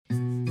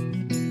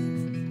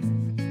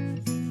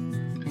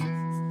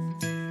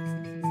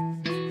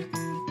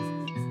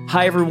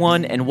Hi,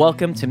 everyone, and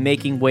welcome to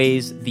Making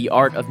Ways, the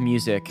Art of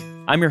Music.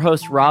 I'm your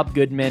host, Rob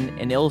Goodman,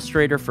 an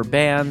illustrator for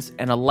bands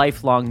and a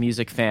lifelong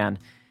music fan.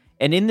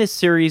 And in this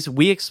series,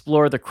 we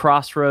explore the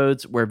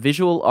crossroads where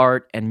visual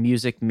art and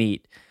music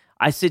meet.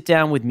 I sit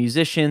down with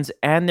musicians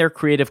and their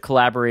creative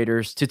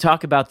collaborators to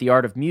talk about the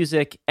art of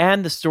music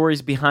and the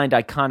stories behind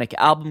iconic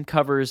album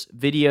covers,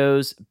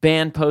 videos,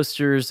 band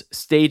posters,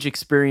 stage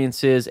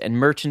experiences, and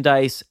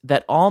merchandise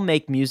that all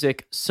make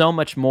music so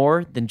much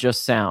more than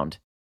just sound.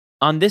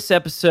 On this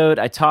episode,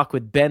 I talk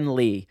with Ben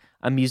Lee,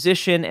 a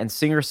musician and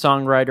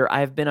singer-songwriter I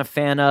have been a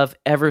fan of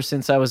ever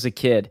since I was a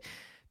kid.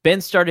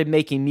 Ben started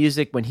making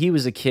music when he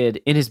was a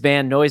kid in his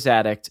band Noise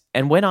Addict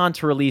and went on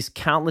to release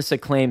countless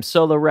acclaimed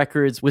solo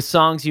records with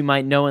songs you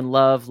might know and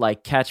love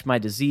like Catch My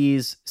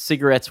Disease,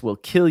 Cigarettes Will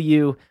Kill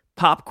You,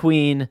 Pop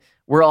Queen,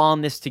 We're All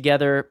in This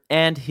Together,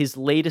 and his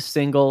latest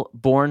single,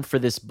 Born for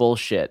This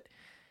Bullshit.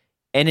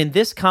 And in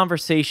this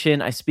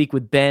conversation, I speak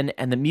with Ben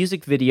and the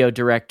music video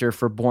director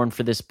for Born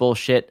for This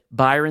Bullshit,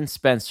 Byron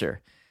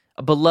Spencer,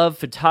 a beloved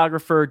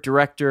photographer,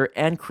 director,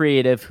 and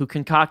creative who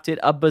concocted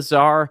a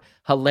bizarre,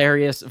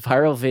 hilarious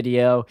viral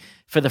video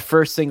for the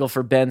first single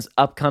for Ben's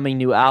upcoming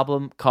new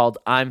album called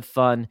I'm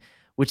Fun,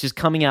 which is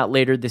coming out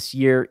later this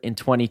year in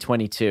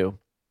 2022.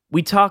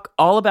 We talk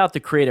all about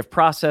the creative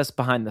process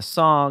behind the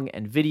song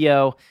and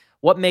video,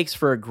 what makes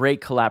for a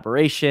great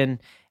collaboration,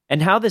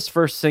 and how this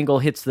first single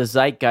hits the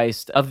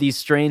zeitgeist of these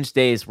strange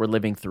days we're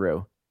living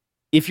through.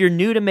 If you're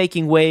new to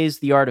Making Ways,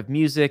 the Art of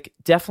Music,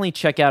 definitely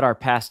check out our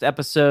past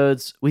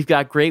episodes. We've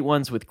got great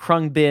ones with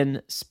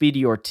Krungbin,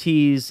 Speedy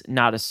Ortiz,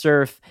 Nada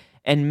Surf,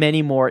 and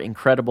many more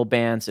incredible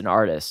bands and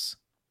artists.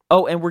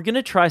 Oh, and we're going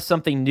to try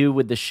something new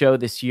with the show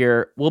this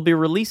year. We'll be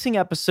releasing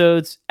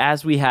episodes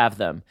as we have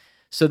them.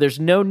 So there's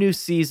no new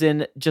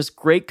season, just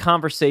great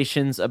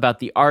conversations about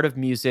the art of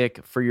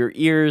music for your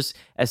ears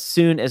as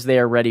soon as they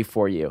are ready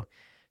for you.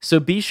 So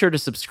be sure to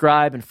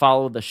subscribe and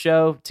follow the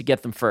show to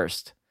get them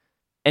first.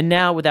 And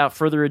now, without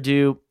further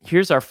ado,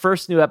 here's our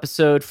first new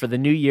episode for the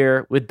new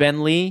year with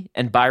Ben Lee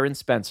and Byron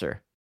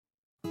Spencer.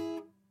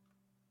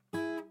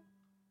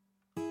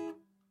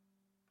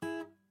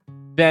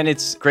 Ben,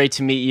 it's great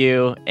to meet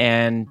you,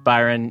 and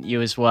Byron, you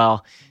as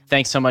well.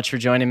 Thanks so much for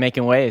joining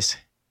Making Ways.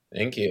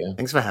 Thank you.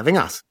 Thanks for having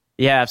us.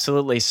 Yeah,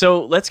 absolutely.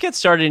 So let's get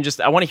started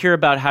and I want to hear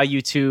about how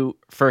you two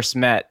first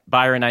met.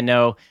 Byron, I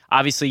know,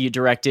 obviously you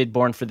directed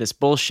Born for This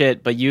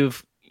Bullshit, but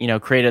you've,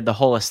 created the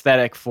whole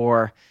aesthetic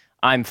for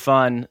I'm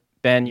Fun.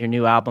 Ben, your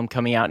new album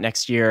coming out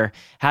next year.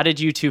 How did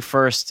you two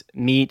first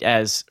meet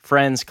as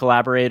friends,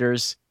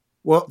 collaborators?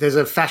 Well, there's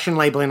a fashion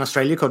label in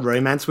Australia called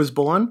Romance Was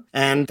Born,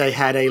 and they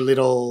had it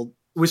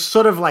was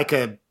sort of like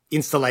a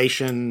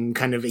installation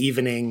kind of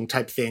evening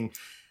type thing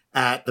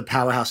at the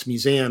Powerhouse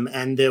Museum.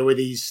 And there were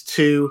these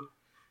two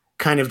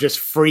kind of just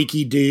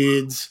freaky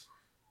dudes,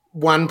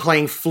 one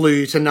playing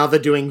flute, another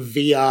doing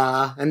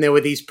VR, and there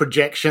were these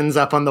projections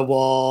up on the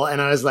wall,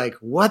 and I was like,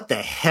 what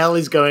the hell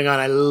is going on?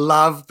 I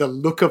love the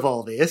look of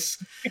all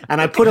this.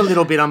 And I put a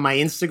little bit on my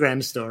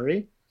Instagram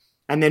story,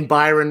 and then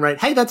Byron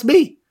wrote, hey, that's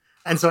me.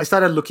 And so I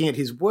started looking at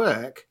his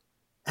work,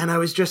 and I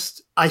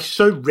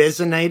so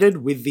resonated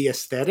with the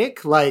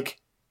aesthetic. Like,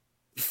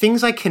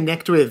 things I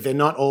connect with, they're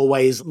not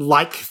always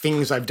like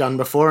things I've done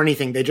before or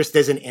anything.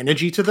 There's an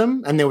energy to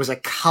them, and there was a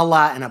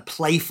color and a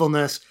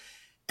playfulness.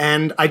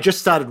 And I just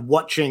started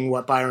watching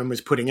what Byron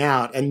was putting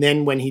out. And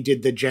then when he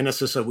did the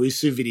Genesis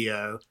Owusu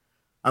video,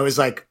 I was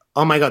like,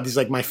 oh my God, this is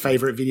like my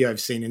favorite video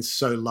I've seen in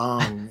so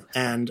long.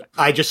 And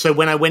so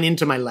when I went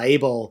into my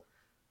label,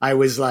 I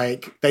was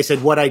like, they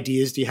said, what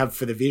ideas do you have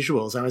for the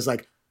visuals? I was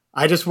like,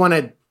 I just want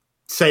to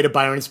say to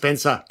Byron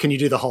Spencer, can you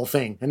do the whole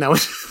thing? And that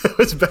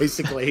was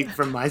basically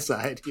from my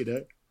side,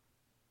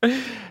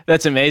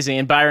 That's amazing.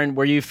 And Byron,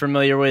 were you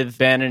familiar with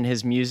Ben and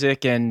his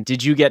music? And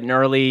did you get an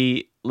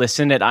early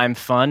listen at I'm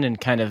Fun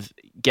and kind of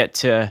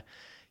get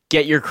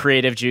your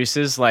creative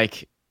juices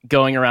like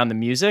going around the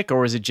music?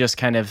 Or was it just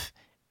kind of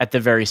at the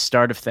very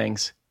start of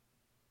things?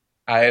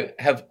 I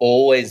have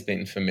always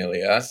been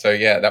familiar. So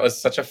yeah, that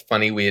was such a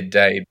funny, weird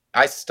day.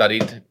 I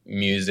studied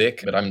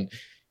music, but I'm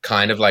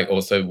kind of like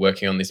also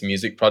working on this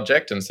music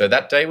project. And so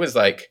that day was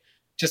like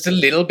just a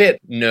little bit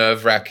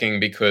nerve-wracking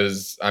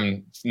because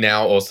I'm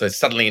now also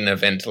suddenly in an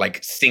event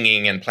like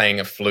singing and playing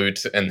a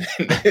flute, and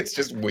it's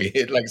just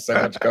weird, like so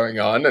much going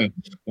on. And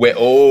we're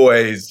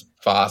always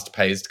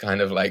fast-paced, kind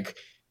of like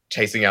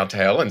chasing our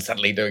tail and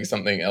suddenly doing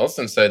something else.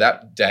 And so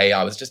that day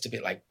I was just a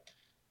bit like,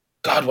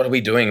 God, what are we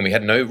doing? We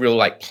had no real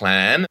like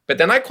plan. But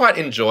then I quite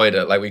enjoyed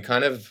it. Like we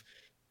kind of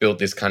built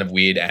this kind of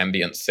weird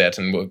ambient set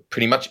and we're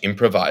pretty much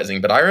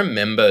improvising. But I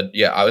remember,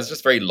 I was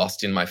just very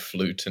lost in my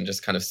flute and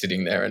just kind of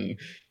sitting there and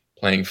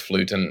playing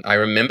flute. And I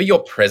remember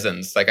your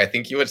presence. Like, I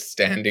think you were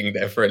standing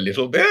there for a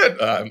little bit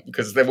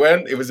because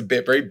it was a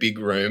very big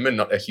room and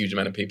not a huge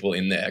amount of people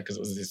in there because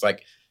it was this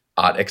like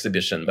art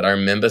exhibition. But I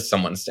remember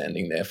someone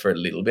standing there for a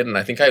little bit. And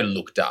I think I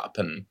looked up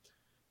and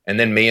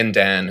then me and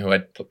Dan, who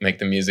I'd make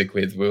the music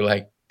with, we were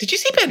like, did you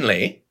see Ben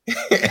Lee?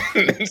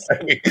 And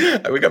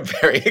so we got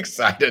very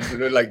excited,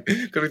 like,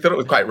 because we thought it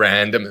was quite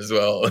random as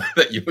well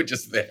that you were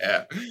just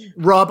there.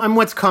 Rob, I'm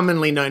what's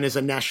commonly known as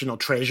a national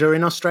treasure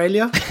in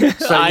Australia.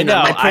 So I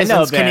know, my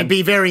presence Ben. can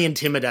be very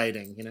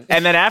intimidating.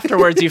 And then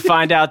afterwards, you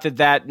find out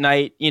that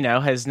night,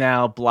 has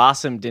now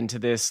blossomed into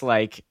this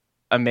like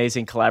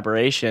amazing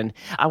collaboration.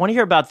 I want to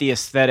hear about the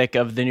aesthetic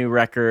of the new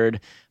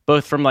record,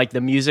 both from like the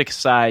music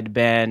side,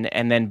 Ben,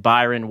 and then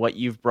Byron, what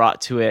you've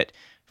brought to it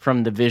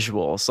from the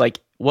visuals. Like,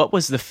 what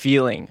was the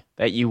feeling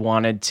that you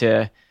wanted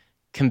to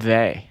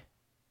convey?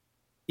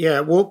 Yeah,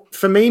 well,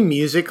 for me,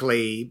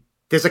 musically,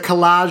 there's a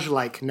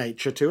collage-like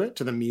nature to it,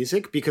 to the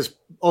music, because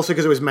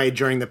it was made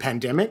during the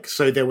pandemic.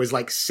 So there was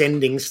like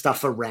sending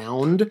stuff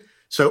around.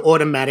 So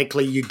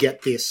automatically you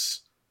get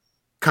this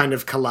kind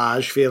of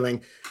collage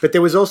feeling. But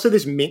there was also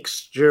this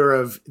mixture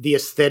of the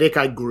aesthetic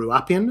I grew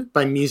up in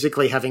by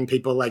musically having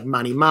people like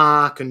Money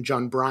Mark and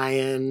John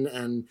Bryan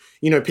and,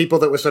 people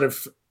that were sort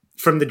of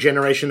from the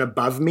generation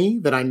above me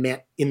that I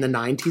met in the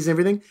 90s and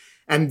everything.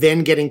 And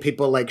then getting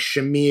people like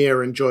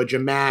Shamir and Georgia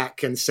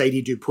Mack and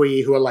Sadie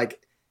Dupuis, who are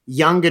like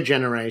younger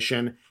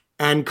generation,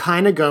 and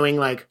kind of going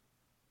like,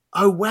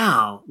 oh,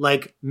 wow,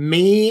 like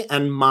me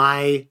and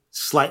my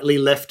slightly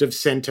left of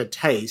center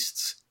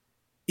tastes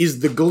is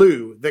the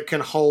glue that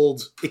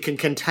can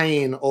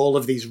contain all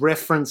of these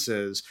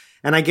references.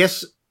 And I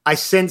guess I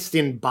sensed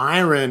in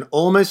Byron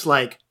almost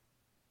like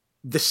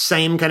the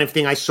same kind of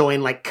thing I saw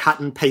in like cut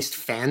and paste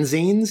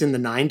fanzines in the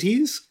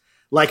 90s.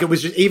 Like it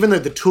was just, even though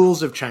the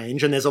tools have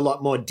changed and there's a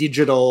lot more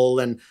digital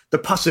and the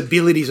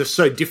possibilities are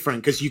so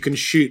different because you can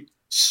shoot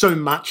so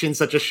much in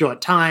such a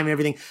short time and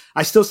everything,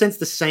 I still sense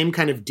the same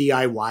kind of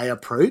DIY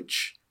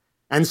approach.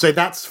 And so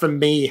that's for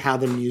me how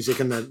the music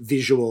and the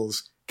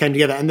visuals came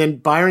together. And then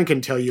Byron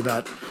can tell you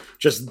about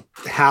just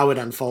how it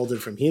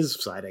unfolded from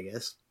his side, I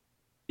guess.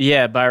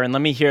 Yeah, Byron,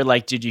 let me hear,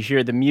 like, did you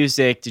hear the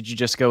music? Did you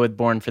just go with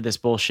Born for This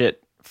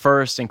Bullshit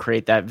first and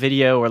create that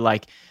video? Or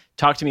like,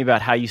 talk to me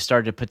about how you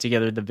started to put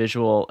together the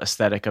visual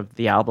aesthetic of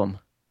the album.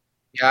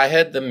 Yeah, I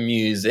heard the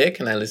music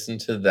and I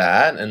listened to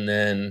that, and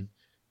then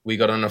we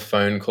got on a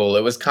phone call.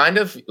 It was kind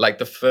of like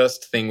the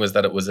first thing was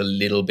that it was a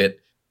little bit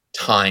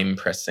time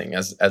pressing,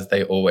 as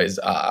they always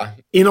are.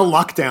 In a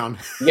lockdown.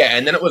 Yeah,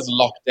 and then it was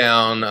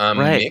lockdown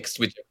right. mixed,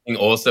 which I think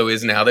also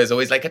is now. There's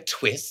always like a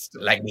twist.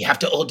 Like we have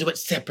to all do it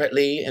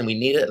separately and we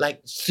need it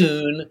like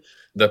soon.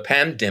 The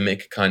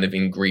pandemic kind of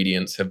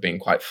ingredients have been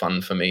quite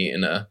fun for me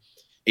in a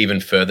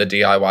even further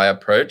DIY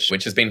approach,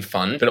 which has been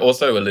fun, but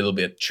also a little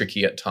bit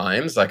tricky at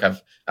times. Like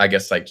I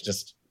guess like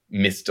just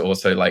missed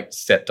also like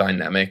set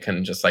dynamic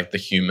and just like the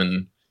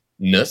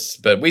humanness,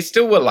 but we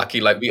still were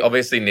lucky. Like we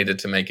obviously needed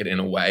to make it in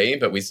a way,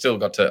 but we still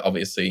got to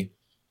obviously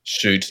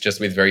shoot just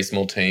with very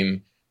small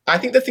team. I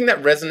think the thing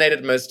that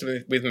resonated most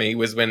with me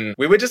was when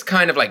we were just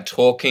kind of like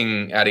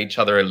talking at each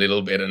other a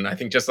little bit, and I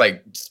think just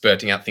like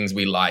spurting out things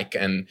we like.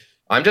 And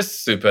I'm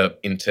just super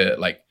into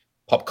like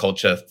pop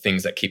culture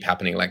things that keep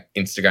happening, like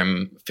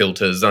Instagram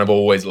filters. And I've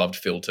always loved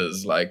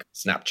filters like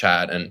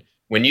Snapchat. And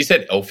when you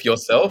said elf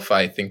yourself,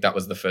 I think that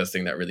was the first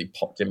thing that really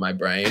popped in my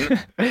brain.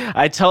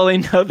 I totally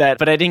know that,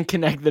 but I didn't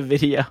connect the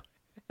video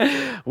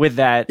with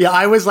that. Yeah,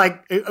 I was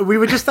like, we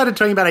were just started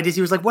talking about ideas.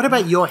 He was like, what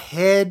about your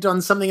head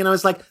on something? And I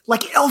was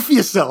like elf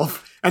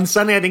yourself. And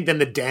suddenly I think then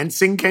the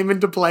dancing came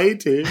into play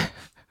too.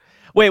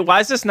 Wait,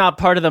 why is this not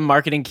part of the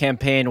marketing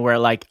campaign where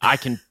like I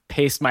can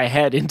paste my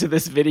head into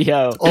this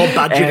video? Or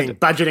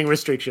budgeting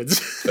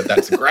restrictions. But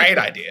that's a great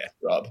idea,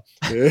 Rob.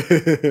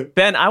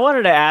 Ben, I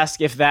wanted to ask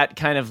if that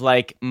kind of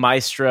like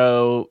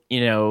maestro,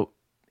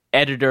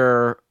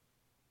 editor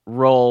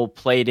role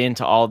played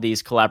into all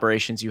these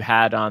collaborations you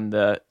had on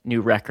the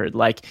new record.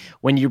 Like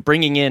when you're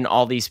bringing in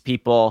all these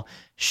people,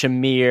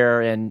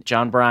 Shamir and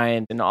John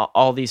Bryan and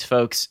all these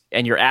folks,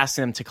 and you're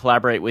asking them to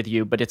collaborate with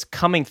you, but it's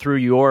coming through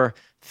your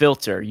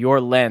filter,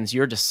 your lens,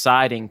 you're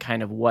deciding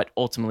kind of what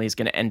ultimately is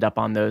going to end up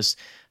on those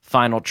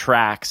final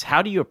tracks.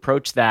 How do you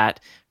approach that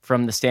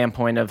from the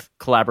standpoint of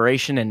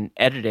collaboration and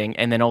editing,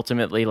 and then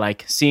ultimately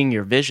like seeing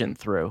your vision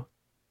through?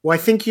 Well,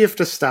 I think you have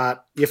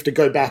to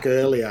go back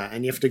earlier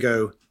and you have to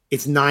go,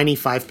 it's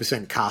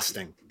 95%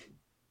 casting,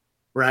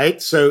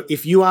 right? So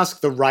if you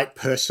ask the right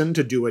person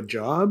to do a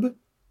job,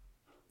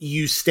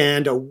 you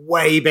stand a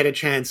way better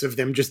chance of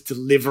them just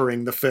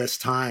delivering the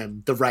first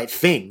time the right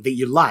thing that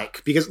you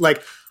like. Because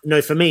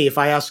for me, if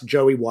I ask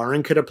Joey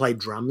Waronker to play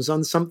drums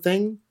on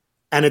something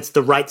and it's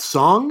the right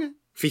song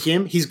for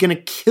him, he's going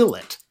to kill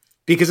it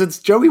because it's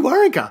Joey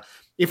Waronker.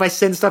 If I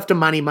send stuff to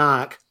Money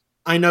Mark,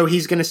 I know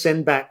he's going to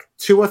send back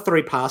 2 or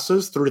 3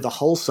 passes through the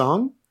whole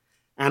song,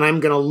 and I'm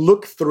going to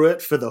look through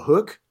it for the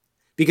hook,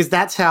 because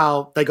that's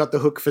how they got the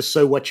hook for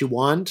So What You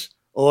Want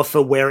or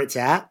for Where It's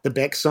At, the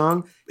Beck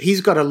song.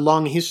 He's got a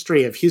long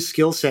history of his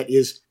skill set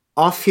is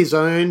off his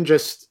own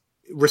just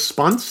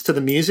response to the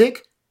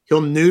music.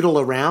 He'll noodle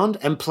around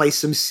and play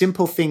some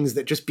simple things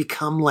that just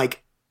become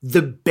like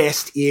the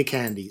best ear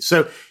candy.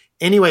 So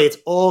anyway, it's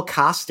all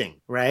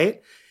casting,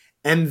 right?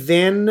 And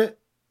then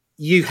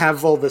you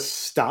have all the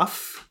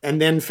stuff.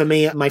 And then for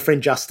me, my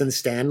friend Justin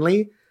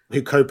Stanley,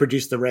 who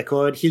co-produced the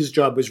record, his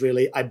job was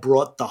really, I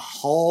brought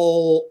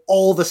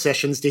all the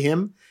sessions to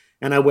him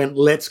and I went,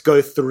 let's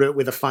go through it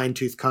with a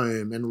fine-tooth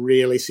comb and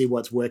really see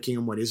what's working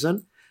and what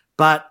isn't.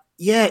 But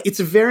yeah, it's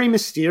very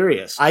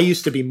mysterious. I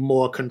used to be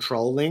more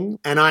controlling,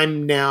 and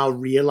I'm now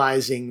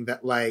realizing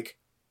that like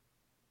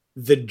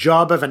the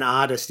job of an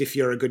artist, if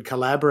you're a good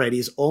collaborator,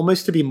 is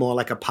almost to be more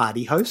like a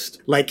party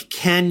host. Like,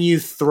 can you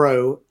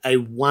throw a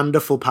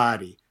wonderful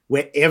party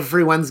where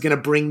everyone's going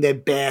to bring their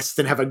best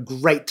and have a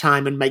great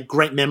time and make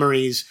great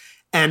memories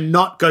and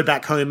not go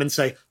back home and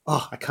say,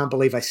 oh, I can't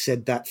believe I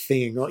said that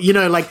thing. Or, you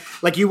know, like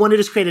you want to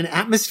just create an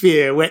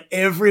atmosphere where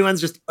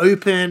everyone's just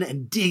open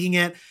and digging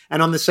it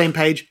and on the same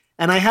page.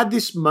 And I had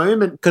this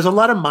moment because a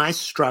lot of my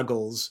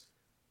struggles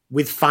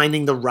with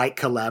finding the right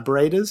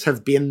collaborators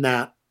have been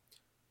that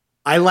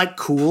I like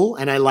cool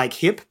and I like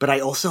hip, but I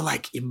also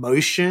like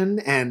emotion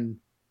and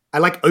I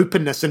like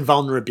openness and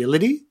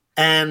vulnerability.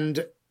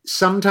 And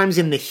sometimes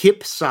in the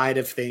hip side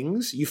of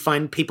things, you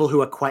find people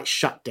who are quite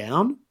shut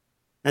down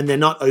and they're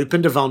not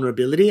open to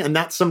vulnerability. And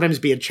that sometimes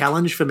be a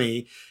challenge for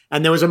me.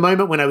 And there was a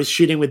moment when I was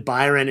shooting with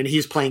Byron and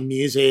he's playing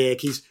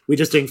music. We're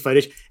just doing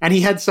footage. And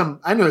he had some,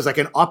 I don't know, it was like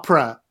an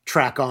opera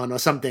track on or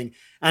something.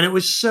 And it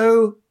was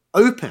so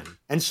open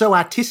and so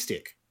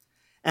artistic.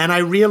 And I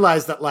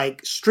realized that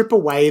like strip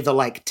away the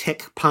like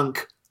tech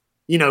punk,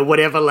 you know,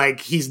 whatever like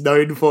he's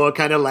known for,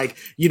 kind of like,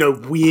 you know,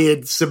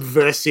 weird,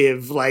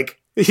 subversive, like,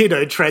 you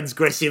know,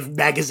 transgressive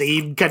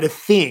magazine kind of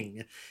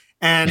thing.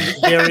 And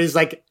there is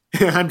like,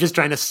 I'm just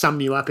trying to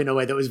sum you up in a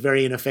way that was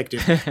very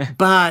ineffective.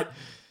 But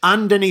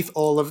underneath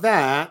all of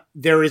that,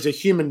 there is a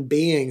human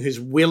being who's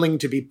willing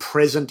to be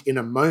present in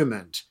a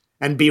moment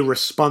and be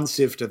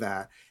responsive to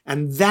that.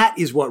 And that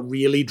is what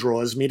really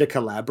draws me to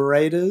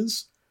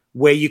collaborators,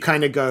 where you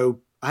kind of go,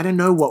 I don't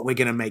know what we're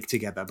going to make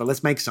together, but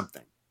let's make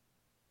something.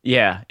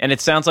 Yeah, and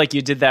it sounds like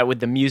you did that with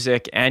the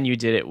music and you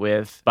did it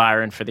with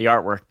Byron for the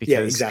artwork,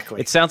 because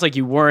exactly. It sounds like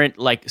you weren't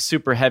like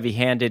super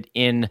heavy-handed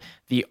in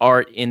the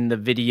art, in the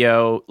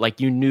video. Like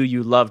you knew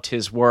you loved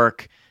his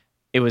work.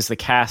 It was the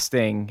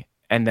casting,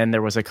 and then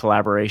there was a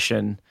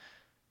collaboration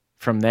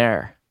from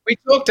there. We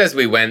talked as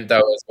we went,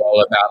 though, as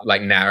well about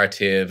like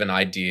narrative and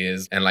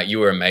ideas, and like you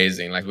were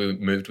amazing. Like we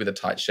moved with a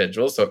tight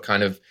schedule, so it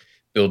kind of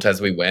built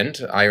as we went.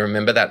 I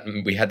remember that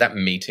we had that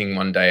meeting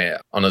one day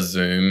on a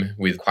Zoom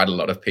with quite a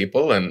lot of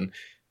people, and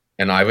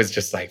I was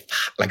just like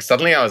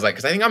suddenly I was like,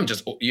 because I think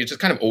you're just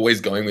kind of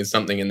always going with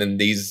something, and then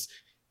this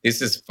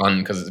is fun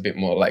because it's a bit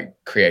more like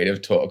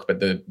creative talk, but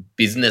the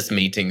business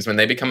meetings, when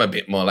they become a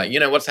bit more like, you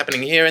know, what's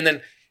happening here,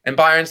 and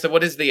Byron said,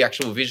 what is the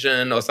actual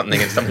vision or something?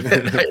 And something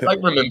and I like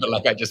remember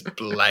like I just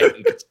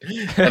blanked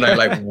and I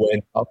like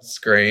went off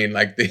screen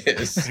like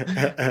this.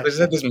 I just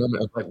had this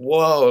moment of like,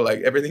 whoa,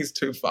 like everything's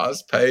too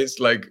fast paced.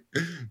 Like,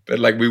 but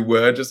like we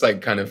were just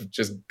like kind of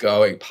just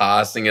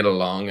passing it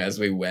along as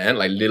we went,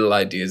 like little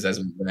ideas as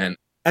we went.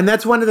 And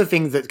that's one of the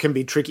things that can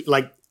be tricky.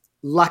 Like,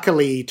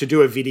 luckily to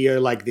do a video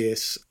like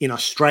this in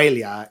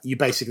Australia, you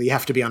basically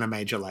have to be on a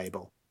major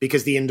label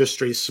because the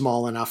industry is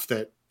small enough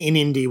that in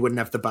indie wouldn't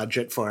have the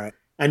budget for it.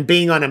 And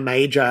being on a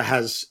major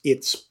has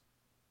its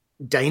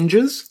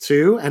dangers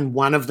too. And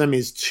one of them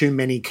is too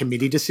many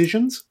committee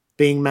decisions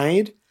being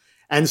made.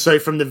 And so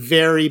from the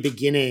very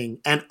beginning,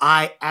 and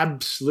I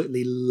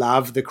absolutely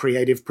love the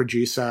creative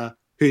producer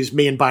who's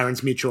me and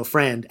Byron's mutual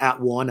friend at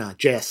Warner,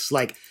 Jess.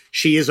 Like,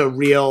 she is a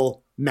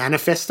real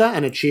manifester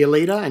and a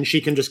cheerleader, and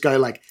she can just go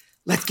like,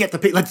 let's get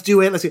let's do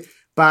it.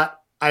 But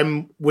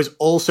I was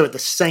also at the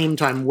same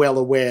time well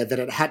aware that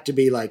it had to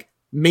be like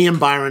me and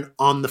Byron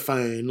on the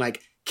phone,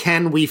 like,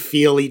 can we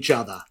feel each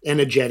other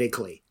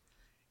energetically?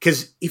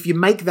 Because if you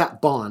make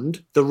that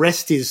bond, the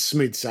rest is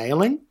smooth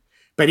sailing.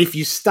 But if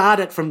you start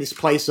it from this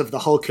place of the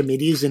whole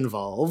committee is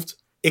involved,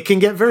 it can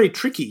get very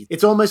tricky.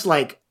 It's almost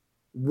like,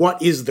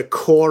 what is the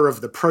core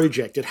of the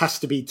project? It has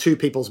to be two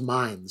people's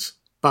minds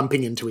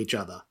bumping into each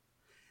other.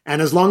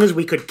 And as long as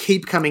we could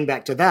keep coming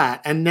back to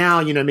that, and now,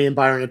 you know, me and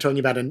Byron are talking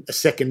about a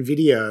second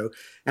video,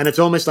 and it's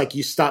almost like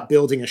you start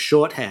building a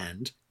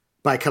shorthand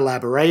by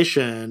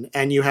collaboration,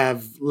 and you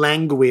have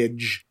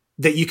language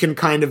that you can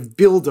kind of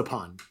build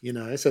upon, you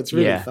know, so it's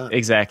really fun.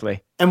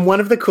 Exactly. And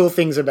one of the cool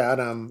things about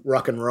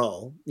rock and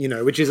roll, you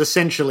know, which is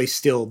essentially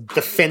still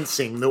the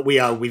fencing that we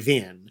are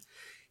within,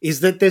 is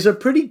that there's a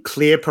pretty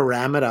clear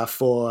parameter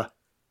for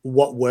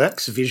what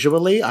works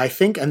visually, I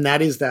think, and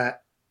that is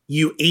that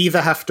you either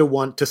have to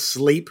want to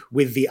sleep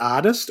with the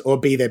artist or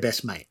be their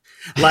best mate.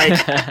 Like,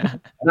 I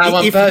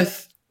want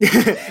both.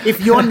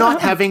 If you're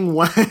not having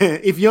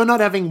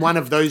one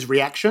of those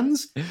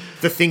reactions,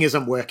 the thing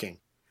isn't working.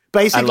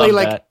 Basically,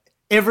 like that.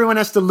 Everyone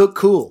has to look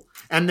cool,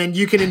 and then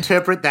you can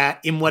interpret that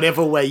in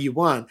whatever way you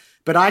want.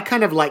 But I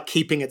kind of like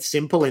keeping it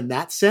simple in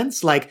that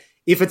sense. Like,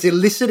 if it's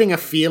eliciting a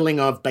feeling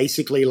of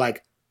basically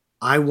like,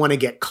 I want to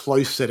get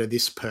closer to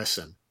this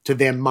person, to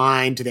their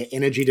mind, to their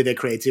energy, to their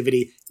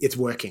creativity, it's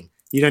working.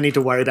 You don't need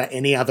to worry about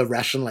any other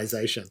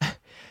rationalization.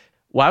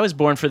 Why was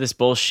Born for This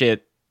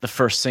Bullshit the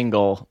first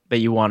single that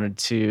you wanted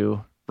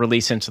to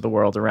release into the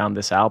world around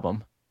this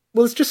album?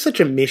 Well, it's just such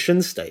a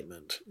mission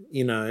statement,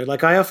 you know?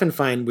 Like, I often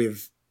find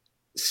with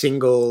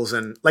singles,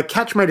 and like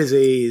Catch My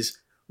Disease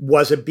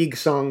was a big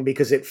song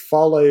because it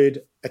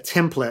followed a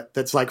template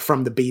that's like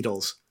from the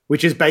Beatles,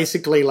 which is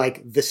basically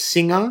like the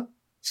singer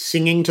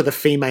singing to the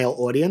female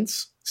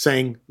audience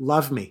saying,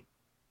 love me.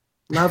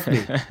 Love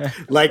me.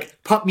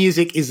 Like pop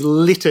music is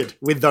littered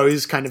with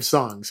those kind of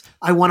songs.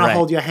 I want to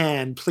hold your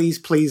hand. Please,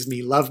 please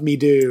me. Love me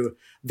do.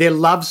 They're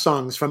love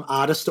songs from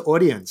artist to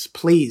audience.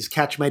 Please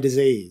catch my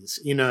disease,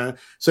 you know?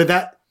 So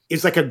that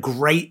is like a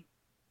great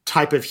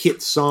type of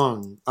hit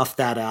song off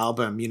that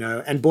album, you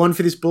know? And Born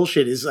for This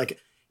Bullshit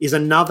is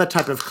another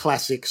type of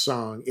classic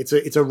song.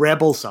 It's a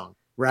rebel song,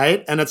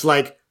 right? And it's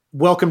like,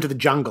 Welcome to the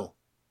Jungle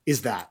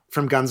is that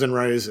from Guns N'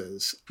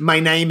 Roses. My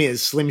Name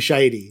Is Slim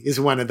Shady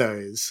is one of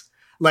those.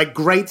 Like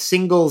great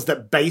singles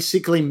that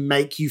basically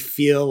make you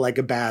feel like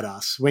a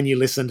badass when you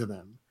listen to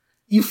them.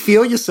 You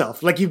feel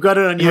yourself like you've got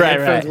it on your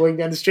headphones walking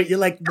down the street. You're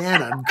like,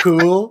 man, I'm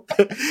cool.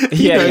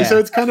 So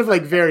it's kind of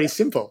like very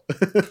simple.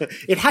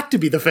 It had to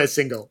be the first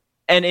single.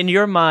 And in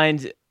your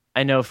mind,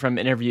 I know from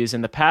interviews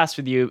in the past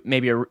with you,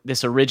 maybe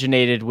this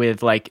originated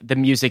with like the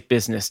music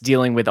business,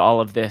 dealing with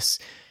all of this,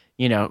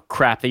 you know,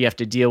 crap that you have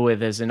to deal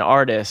with as an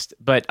artist.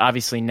 But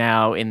obviously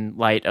now, in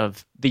light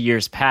of the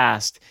years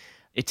past,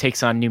 it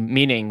takes on new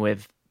meaning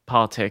with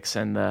politics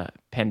and the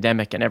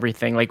pandemic and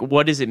everything. Like,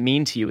 what does it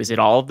mean to you? Is it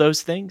all of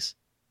those things?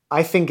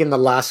 I think in the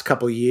last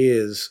couple of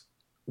years,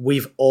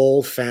 we've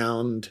all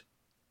found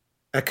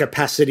a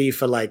capacity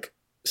for like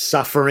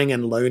suffering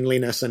and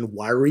loneliness and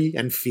worry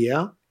and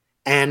fear,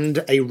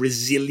 and a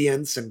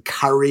resilience and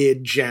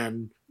courage,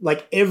 and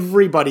like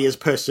everybody is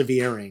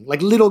persevering,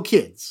 like little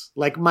kids,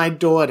 like my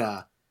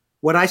daughter.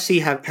 What I see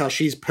how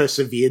she's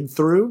persevered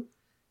through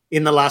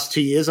in the last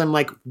 2 years, I'm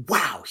like,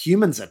 wow,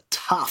 humans are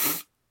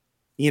tough,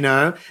 you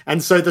know?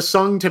 And so the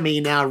song to me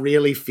now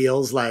really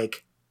feels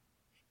like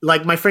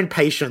my friend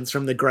Patience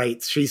from The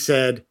Greats, she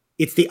said,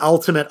 it's the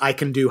ultimate I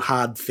can do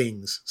hard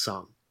things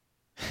song.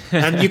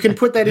 And you can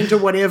put that into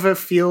whatever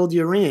field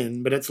you're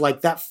in, but it's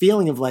like that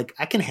feeling of like,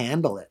 I can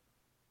handle it.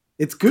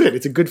 It's good.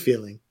 It's a good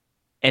feeling.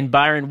 And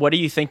Byron, what are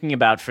you thinking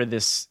about for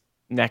this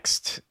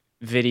next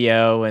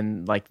video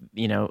and like,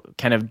 you know,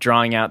 kind of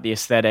drawing out the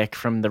aesthetic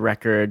from the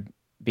record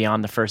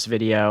beyond the first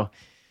video?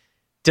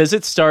 Does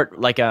it start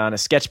like on a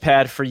sketch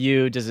pad for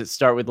you? Does it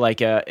start with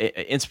like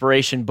a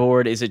inspiration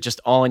board? Is it just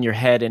all in your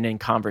head and in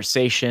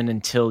conversation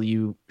until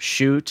you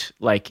shoot?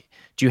 Like,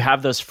 do you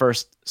have those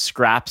first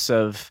scraps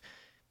of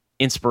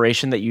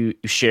inspiration that you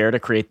share to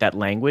create that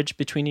language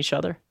between each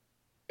other?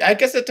 I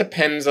guess it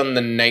depends on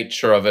the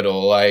nature of it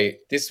all.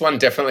 This one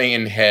definitely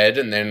in head,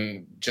 and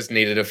then just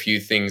needed a few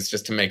things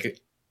just to make a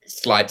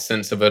slight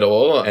sense of it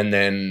all, and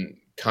then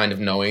kind of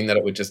knowing that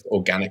it would just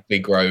organically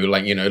grow,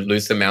 like, you know,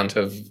 loose amount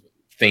of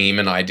theme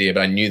and idea,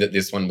 but I knew that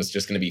this one was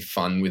just going to be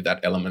fun with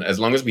that element, as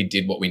long as we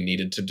did what we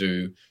needed to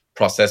do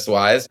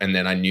process-wise, and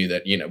then I knew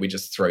that, you know, we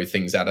just throw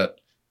things at it.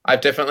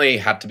 I've definitely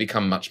had to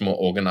become much more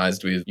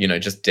organized with, you know,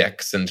 just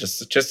decks, and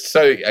just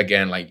so,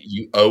 again, like,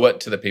 you owe it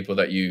to the people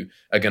that you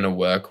are going to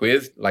work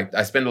with. Like,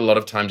 I spend a lot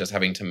of time just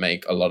having to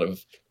make a lot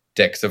of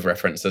decks of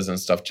references and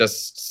stuff,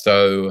 just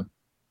so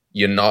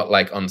you're not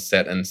like on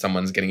set and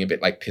someone's getting a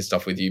bit like pissed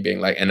off with you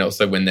being like, and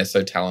also when they're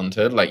so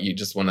talented, like you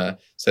just want to,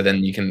 so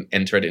then you can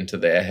enter it into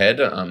their head.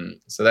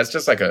 So that's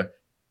just like an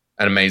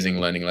amazing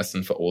learning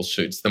lesson for all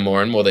shoots. The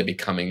more and more they're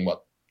becoming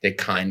what they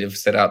kind of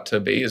set out to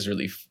be is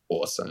really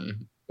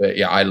awesome. But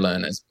yeah, I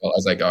learn as well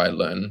as I go. I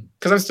learn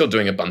because I'm still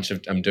doing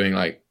I'm doing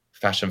like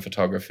fashion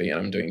photography, and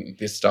I'm doing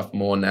this stuff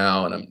more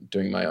now, and I'm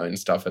doing my own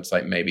stuff. It's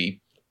like,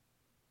 maybe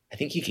I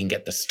think you can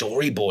get the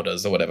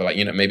storyboarders or whatever. Like,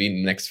 you know, maybe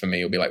next for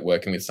me will be like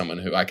working with someone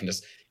who I can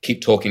just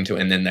keep talking to,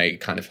 and then they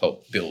kind of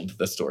help build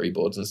the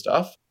storyboards and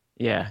stuff.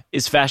 Yeah.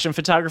 Is fashion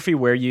photography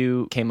where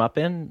you came up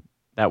in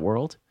that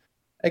world?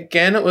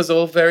 Again, it was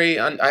all very,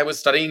 I was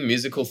studying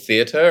musical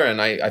theatre,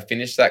 and I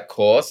finished that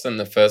course, and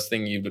the first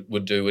thing you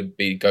would do would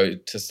be go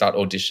to start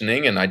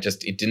auditioning, and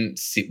it didn't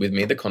sit with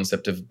me, the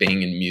concept of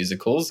being in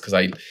musicals, because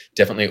I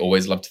definitely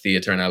always loved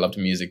theatre and I loved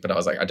music, but I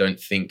was like, I don't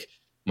think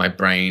my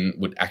brain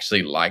would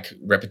actually like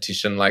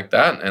repetition like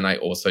that. And I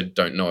also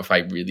don't know if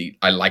I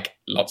like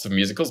lots of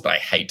musicals, but I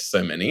hate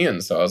so many.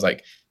 And so I was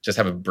like, just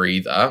have a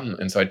breather.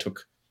 And so I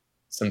took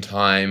some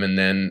time, and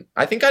then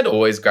I think I'd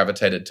always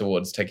gravitated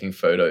towards taking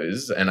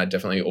photos, and I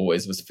definitely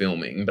always was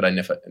filming, but I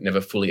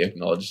never fully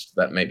acknowledged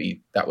that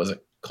maybe that was a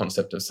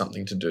concept of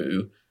something to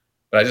do.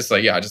 But I just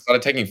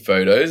started taking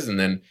photos, and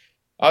then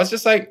I was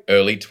just like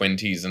early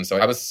 20s. And so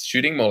I was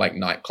shooting more like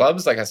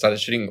nightclubs. Like I started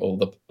shooting all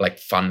the like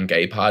fun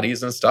gay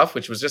parties and stuff,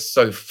 which was just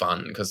so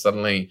fun because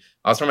suddenly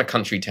I was from a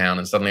country town,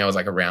 and suddenly I was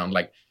like around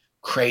like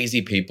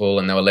crazy people,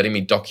 and they were letting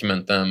me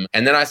document them.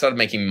 And then I started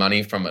making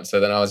money from it. So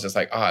then I was just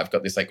like, oh, I've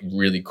got this like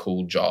really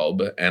cool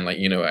job. And like,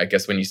 you know, I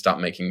guess when you start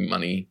making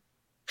money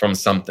from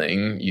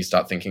something, you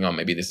start thinking, oh,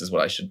 maybe this is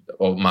what I should,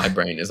 or my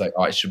brain is like,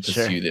 oh, I should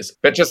pursue this.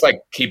 But just like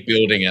keep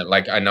building it.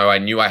 Like I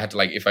knew I had to,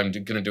 like, if I'm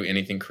going to do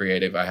anything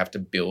creative, I have to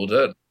build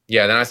it.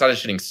 Yeah, then I started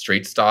shooting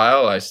street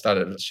style. I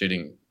started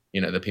shooting, you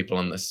know, the people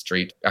on the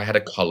street. I had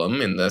a column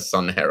in the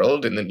Sun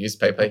Herald in the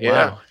newspaper here.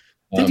 Wow.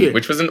 Did you?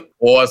 Which was an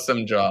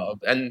awesome job.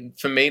 And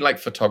for me, like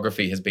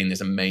photography has been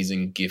this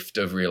amazing gift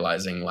of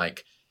realizing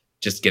like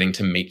just getting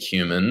to meet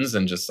humans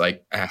and just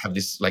like have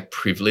this like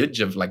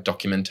privilege of like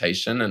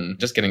documentation and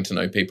just getting to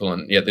know people.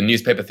 And yeah, the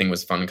newspaper thing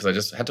was fun because I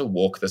just had to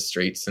walk the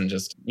streets and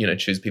just,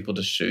 choose people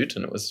to shoot.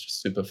 And it was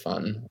just super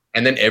fun.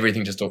 And then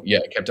everything just,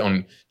 kept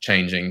on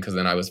changing because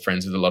then I was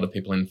friends with a lot of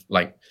people in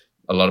like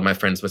a lot of my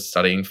friends were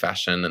studying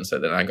fashion. And so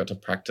then I got to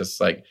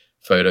practice like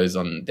photos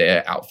on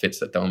their outfits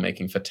that they were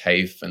making for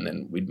TAFE. And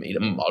then we'd meet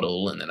a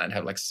model and then I'd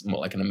have like more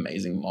like an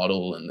amazing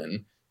model. And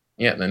then,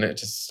 then it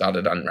just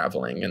started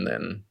unraveling. And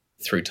then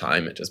through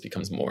time, it just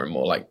becomes more and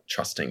more like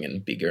trusting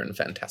and bigger and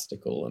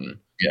fantastical. And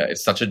yeah,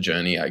 it's such a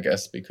journey, I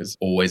guess, because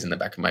always in the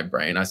back of my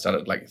brain, I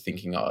started like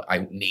thinking,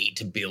 I need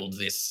to build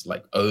this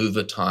like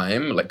over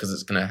time, like, because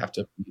it's going to have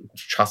to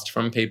trust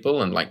from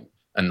people and like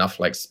enough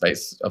like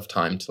space of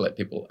time to let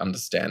people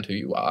understand who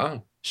you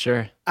are.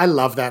 Sure. I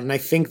love that. And I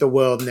think the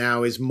world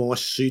now is more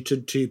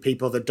suited to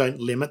people that don't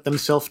limit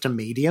themselves to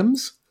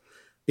mediums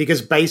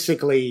because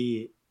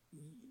basically,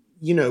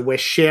 we're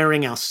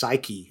sharing our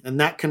psyche and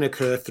that can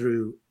occur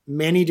through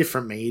many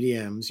different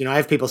mediums. I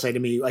have people say to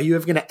me, are you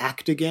ever going to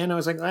act again? I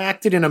was like, I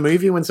acted in a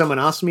movie when someone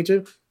asked me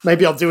to.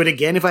 Maybe I'll do it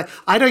again.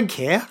 I don't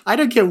care. I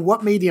don't care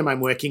what medium I'm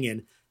working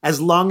in,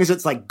 as long as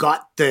it's like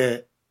got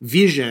the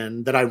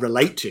vision that I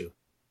relate to.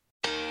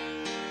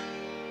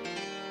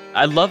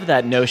 I love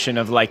that notion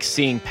of like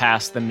seeing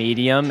past the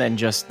medium and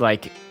just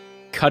like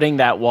cutting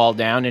that wall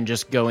down and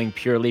just going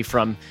purely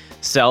from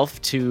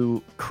self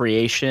to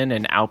creation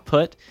and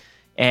output.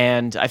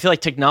 And I feel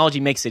like technology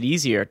makes it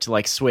easier to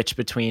like switch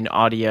between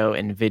audio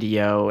and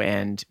video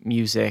and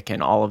music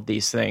and all of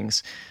these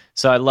things.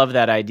 So I love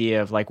that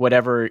idea of like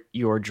whatever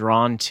you're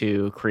drawn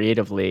to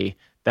creatively,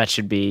 that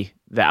should be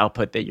the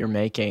output that you're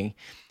making.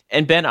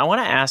 And Ben, I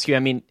want to ask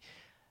you,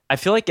 I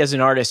feel like as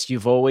an artist,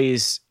 you've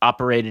always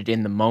operated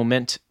in the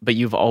moment, but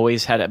you've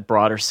always had a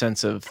broader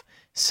sense of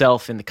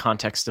self in the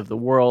context of the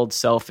world,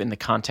 self in the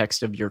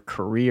context of your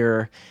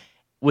career.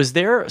 Was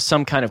there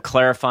some kind of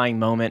clarifying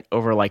moment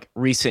over like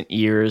recent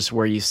years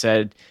where you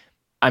said,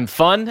 I'm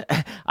fun,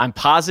 I'm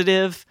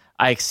positive,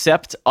 I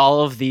accept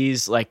all of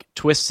these like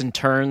twists and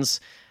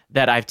turns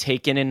that I've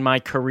taken in my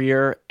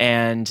career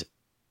and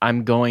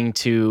I'm going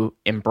to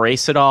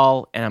embrace it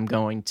all and I'm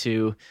going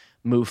to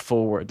move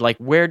forward? Like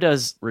where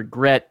does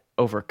regret,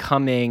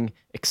 overcoming,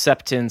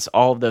 acceptance,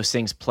 all of those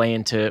things play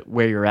into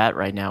where you're at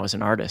right now as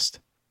an artist?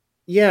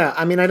 Yeah,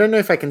 I don't know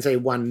if I can say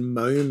one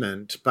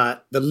moment,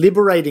 but the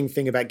liberating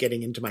thing about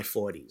getting into my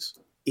 40s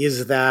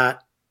is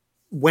that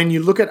when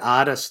you look at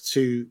artists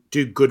who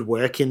do good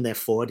work in their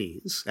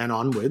 40s and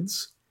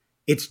onwards,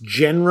 it's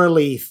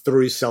generally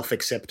through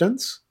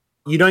self-acceptance.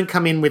 You don't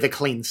come in with a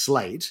clean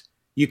slate.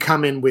 You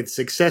come in with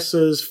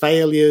successes,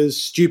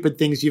 failures, stupid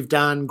things you've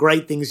done,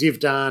 great things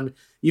you've done.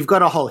 You've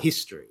got a whole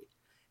history.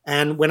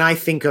 And when I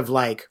think of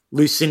like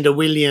Lucinda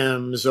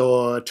Williams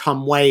or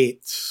Tom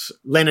Waits,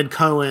 Leonard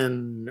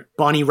Cohen,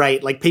 Bonnie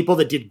Raitt, like people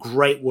that did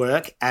great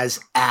work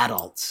as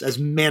adults, as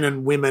men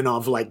and women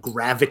of like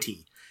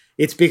gravity,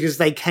 it's because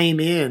they came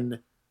in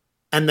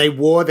and they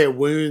wore their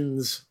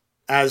wounds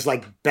as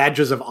like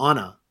badges of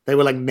honor. They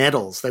were like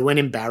medals. They weren't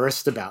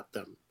embarrassed about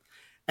them.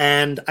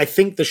 And I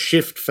think the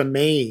shift for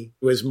me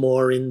was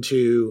more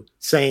into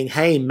saying,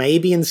 hey,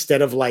 maybe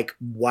instead of like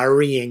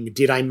worrying,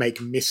 did I make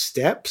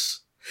missteps?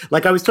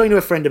 Like I was talking to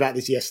a friend about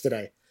this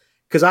yesterday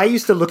because I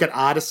used to look at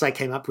artists I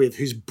came up with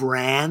whose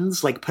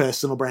brands, like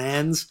personal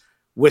brands,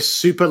 were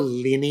super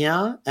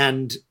linear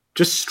and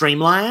just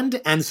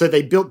streamlined. And so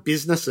they built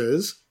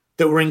businesses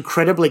that were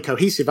incredibly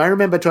cohesive. I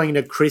remember talking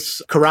to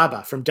Chris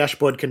Carrabba from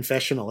Dashboard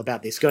Confessional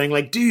about this, going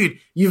like, dude,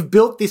 you've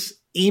built this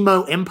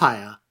emo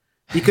empire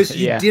because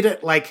you did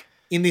it like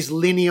in this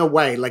linear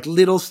way, like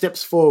little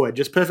steps forward,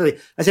 just perfectly.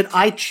 I said,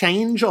 I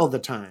change all the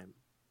time,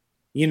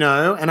 and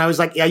I was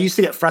like, I used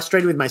to get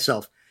frustrated with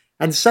myself.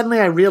 And suddenly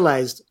I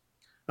realized,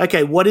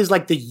 okay, what is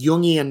like the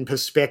Jungian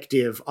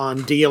perspective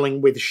on dealing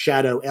with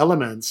shadow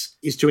elements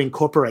is to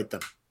incorporate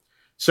them.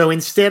 So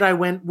instead I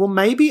went, well,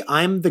 maybe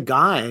I'm the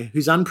guy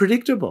who's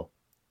unpredictable.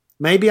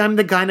 Maybe I'm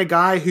the kind of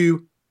guy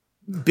who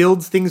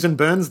builds things and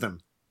burns them.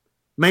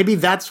 Maybe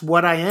that's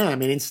what I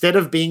am. And instead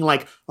of being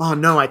like, oh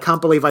no, I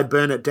can't believe I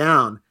burn it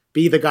down,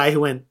 be the guy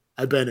who went,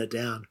 I burn it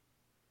down.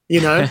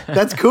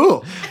 That's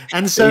cool.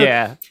 And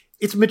so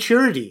it's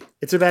maturity.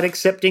 It's about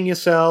accepting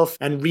yourself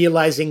and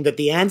realizing that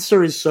the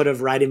answer is sort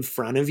of right in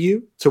front of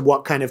you to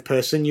what kind of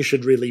person you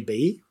should really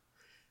be.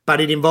 But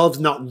it involves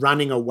not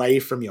running away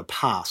from your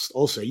past.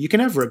 Also, you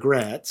can have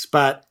regrets,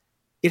 but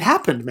it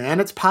happened, man.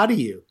 It's part of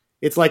you.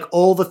 It's like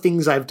all the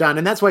things I've done.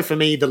 And that's why for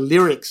me, the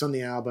lyrics on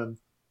the album,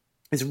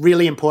 it's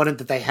really important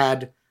that they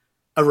had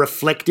a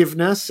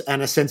reflectiveness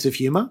and a sense of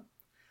humor.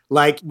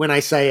 Like when I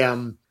say,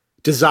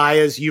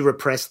 desires, you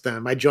repressed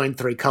them. I joined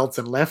 3 cults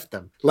and left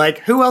them. Like,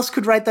 who else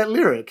could write that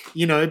lyric?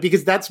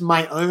 Because that's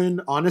my own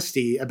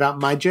honesty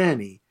about my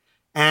journey.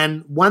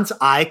 And once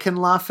I can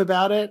laugh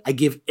about it, I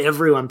give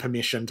everyone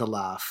permission to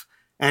laugh.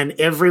 And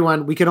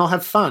we can all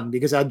have fun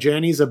because our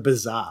journeys are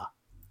bizarre.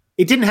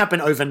 It didn't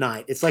happen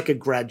overnight. It's like a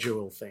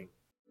gradual thing.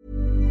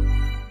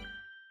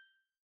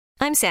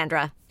 I'm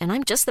Sandra, and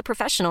I'm just the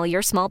professional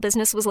your small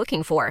business was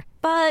looking for.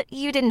 But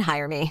you didn't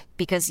hire me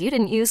because you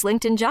didn't use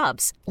LinkedIn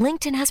Jobs.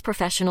 LinkedIn has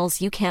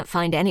professionals you can't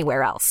find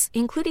anywhere else,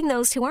 including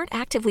those who aren't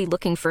actively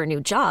looking for a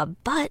new job,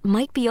 but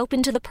might be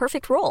open to the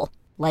perfect role,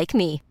 like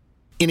me.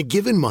 In a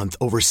given month,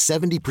 over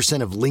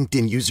 70% of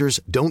LinkedIn users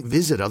don't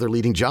visit other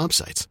leading job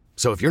sites.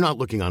 So if you're not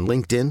looking on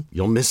LinkedIn,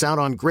 you'll miss out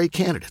on great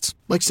candidates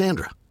like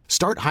Sandra.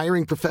 Start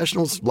hiring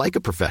professionals like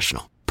a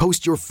professional.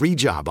 Post your free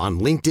job on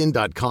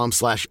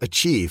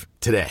linkedin.com/achieve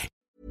today.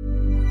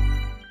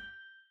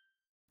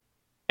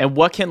 And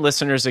what can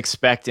listeners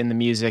expect in the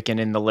music and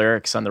in the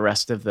lyrics on the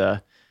rest of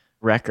the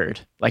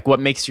record? Like, what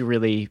makes you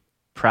really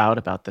proud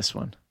about this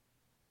one?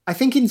 I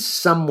think in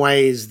some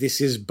ways this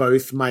is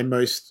both my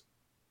most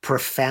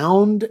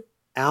profound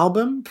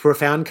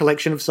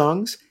collection of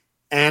songs,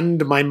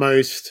 and my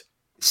most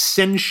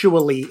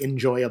sensually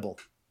enjoyable.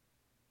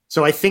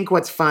 So I think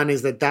what's fun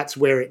is that that's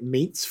where it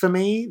meets for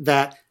me,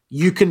 that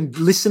you can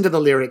listen to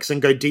the lyrics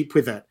and go deep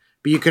with it,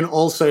 but you can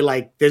also,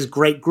 like, there's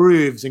great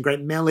grooves and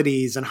great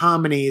melodies and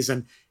harmonies,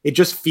 and it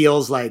just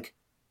feels like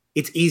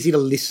it's easy to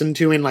listen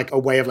to in like a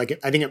way of like,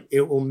 I think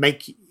it will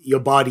make your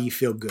body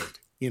feel good,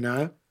 you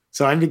know?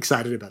 So I'm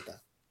excited about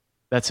that.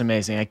 That's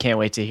amazing. I can't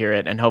wait to hear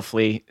it and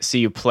hopefully see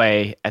you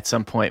play at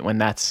some point when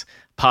that's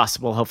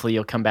possible. Hopefully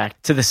you'll come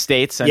back to the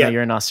States. I know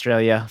you're in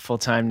Australia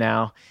full-time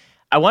now.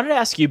 I wanted to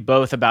ask you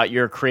both about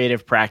your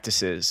creative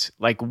practices,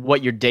 like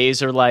what your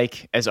days are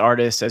like as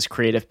artists, as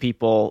creative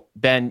people.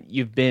 Ben,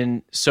 you've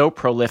been so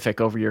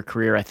prolific over your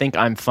career. I think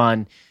I'm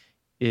Fun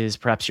is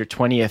perhaps your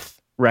 20th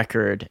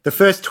record. The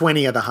first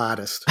 20 are the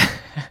hardest.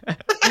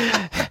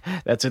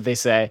 That's what they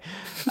say.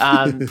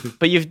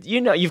 But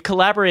you've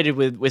collaborated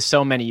with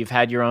so many. You've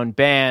had your own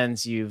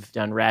bands. You've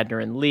done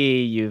Radner and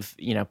Lee. You've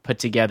put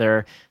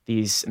together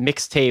these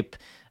mixtape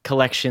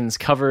collections,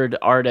 covered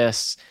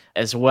artists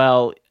as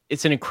well.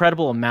 It's an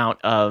incredible amount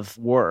of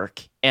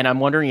work. And I'm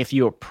wondering if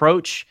you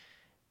approach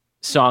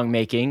song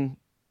making,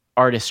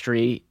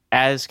 artistry,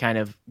 as kind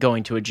of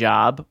going to a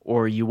job,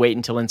 or you wait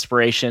until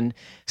inspiration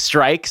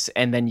strikes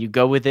and then you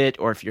go with it,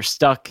 or if you're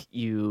stuck,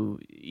 you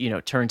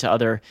turn to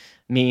other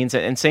means.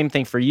 And same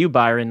thing for you,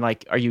 Byron.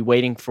 Like, are you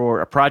waiting for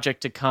a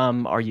project to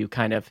come? Are you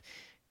kind of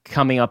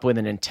coming up with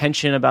an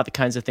intention about the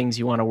kinds of things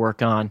you want to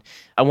work on?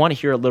 I want to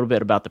hear a little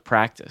bit about the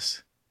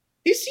practice.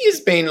 This year's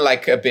been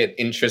like a bit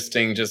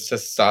interesting just to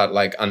start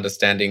like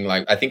understanding,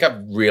 like, I think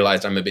I've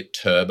realized I'm a bit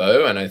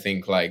turbo, and I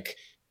think like,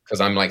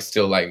 because I'm like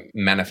still like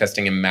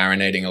manifesting and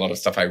marinating a lot of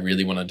stuff I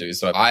really want to do.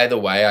 So either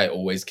way, I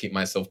always keep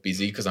myself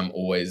busy because I'm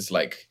always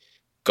like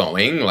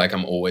going, like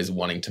I'm always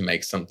wanting to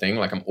make something,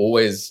 like I'm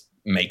always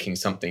making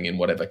something in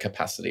whatever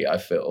capacity I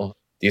feel.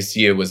 This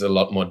year was a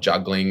lot more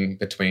juggling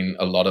between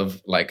a lot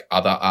of like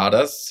other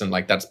artists, and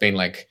like that's been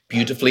like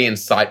beautifully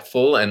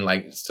insightful and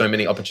like so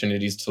many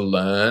opportunities to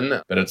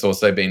learn. But it's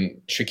also been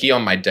tricky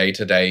on my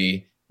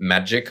day-to-day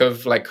magic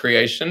of like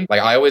creation. Like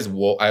I always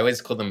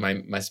call them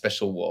my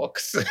special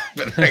walks.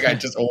 But like I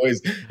just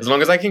always, as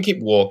long as I can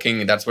keep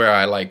walking, that's where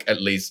I like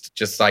at least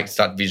just like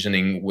start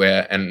visioning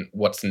where and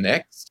what's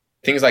next.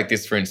 Things like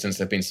this, for instance,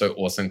 have been so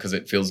awesome because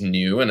it feels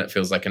new and it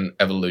feels like an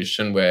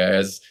evolution.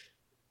 Whereas,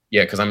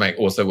 yeah, because I'm like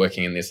also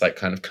working in this like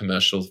kind of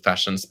commercial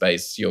fashion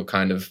space, you're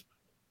kind of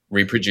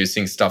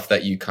reproducing stuff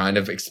that you kind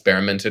of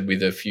experimented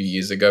with a few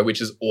years ago, which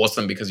is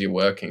awesome because you're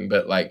working.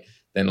 But like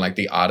then like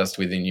the artist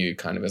within you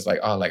kind of is like,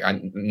 oh, like I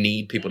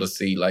need people to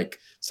see like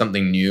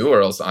something new,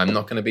 or else I'm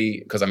not going to be,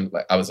 because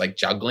I was like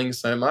juggling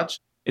so much.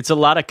 It's a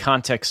lot of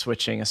context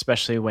switching,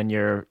 especially when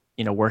you're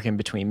working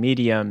between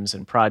mediums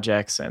and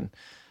projects. And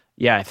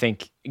yeah, I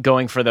think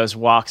going for those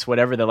walks,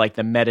 whatever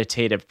the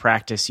meditative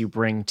practice you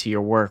bring to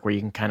your work, where you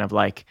can kind of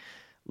like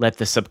let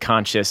the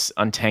subconscious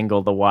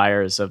untangle the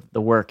wires of the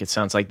work, it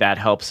sounds like that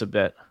helps a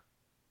bit.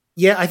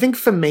 Yeah, I think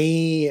for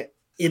me,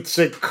 it's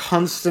a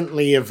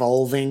constantly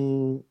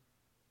evolving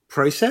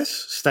process,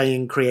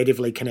 staying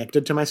creatively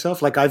connected to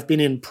myself. Like I've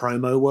been in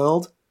promo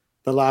world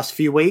the last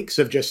few weeks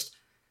of just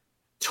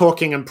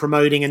talking and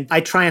promoting, and I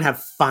try and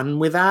have fun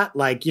with that.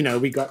 Like,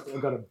 I've got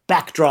a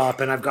backdrop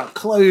and I've got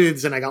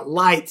clothes and I got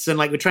lights, and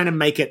like we're trying to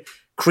make it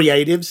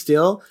creative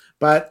still,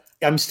 but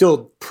I'm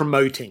still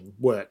promoting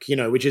work,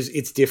 which is,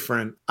 it's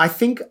different. I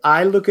think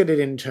I look at it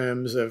in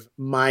terms of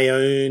my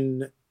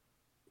own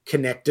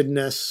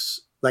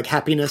connectedness, like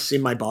happiness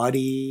in my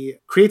body.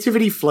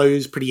 Creativity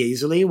flows pretty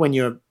easily when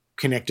you're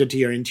connected to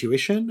your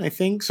intuition, I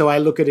think. So I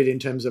look at it in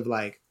terms of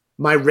like,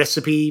 my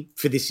recipe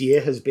for this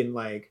year has been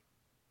like,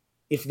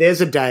 if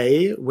there's a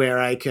day where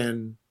I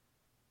can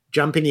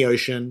jump in the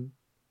ocean,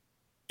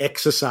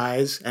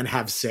 exercise, and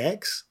have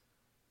sex,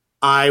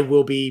 I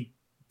will be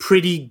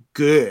pretty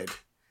good.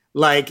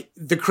 Like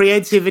the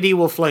creativity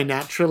will flow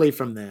naturally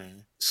from there.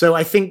 So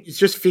I think it's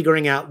just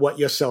figuring out what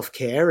your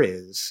self-care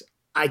is.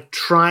 I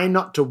try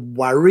not to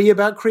worry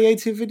about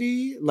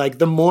creativity. Like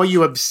the more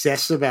you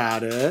obsess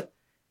about it,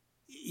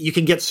 you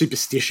can get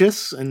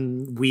superstitious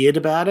and weird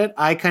about it.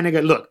 I kind of go,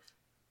 look,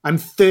 I'm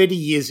 30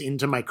 years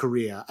into my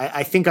career.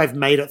 I think I've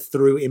made it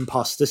through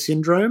imposter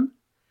syndrome.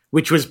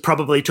 which was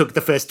probably took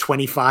the first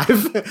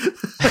 25.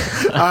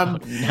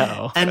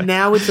 No. And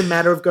now it's a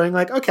matter of going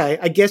like, okay,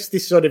 I guess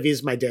this sort of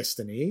is my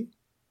destiny.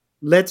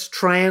 Let's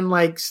try and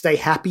like stay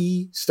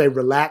happy, stay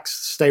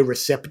relaxed, stay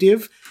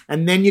receptive.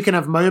 And then you can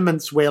have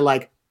moments where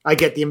like I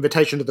get the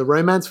invitation to the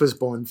Romance Was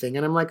Born thing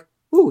and I'm like,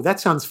 ooh, that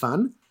sounds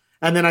fun.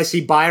 And then I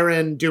see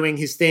Byron doing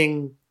his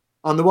thing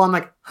on the wall. I'm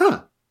like,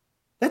 huh,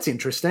 that's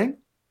interesting.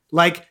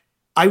 Like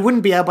I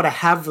wouldn't be able to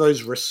have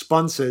those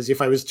responses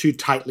if I was too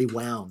tightly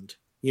wound,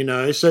 you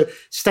know? So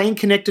staying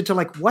connected to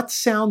like what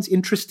sounds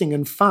interesting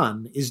and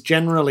fun is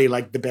generally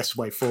like the best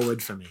way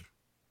forward for me.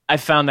 I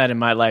found that in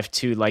my life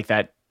too, like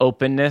that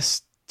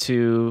openness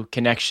to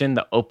connection,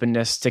 the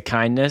openness to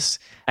kindness.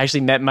 I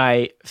actually met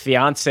my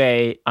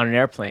fiance on an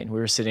airplane. We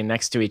were sitting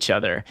next to each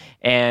other.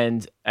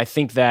 And I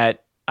think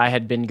that I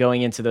had been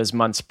going into those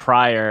months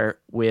prior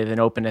with an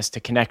openness to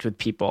connect with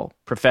people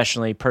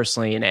professionally,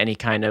 personally, in any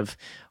kind of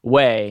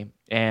way.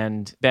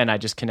 And then I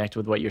just connect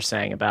with what you're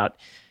saying about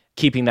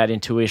keeping that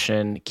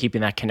intuition,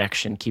 keeping that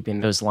connection,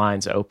 keeping those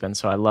lines open.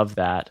 So I love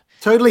that.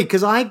 Totally.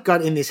 Because I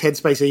got in this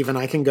headspace, even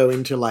I can go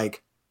into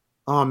like,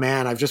 oh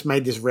man, I've just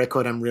made this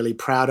record I'm really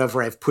proud of,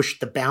 where I've pushed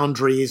the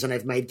boundaries and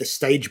I've made the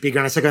stage bigger.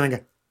 And I start going,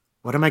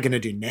 what am I going to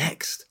do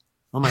next?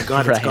 Oh my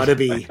God, Right.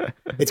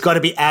 it's got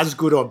to be as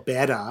good or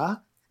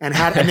better. And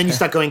then you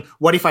start going,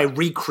 what if I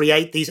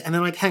recreate these? And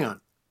then like, hang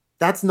on,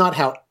 that's not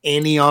how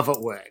any of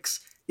it works.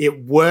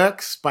 It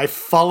works by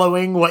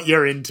following what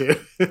you're into.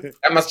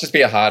 That must just be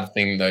a hard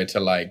thing though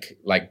to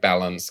like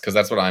balance, because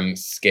that's what I'm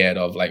scared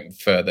of. Like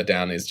further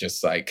down is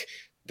just like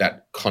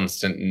that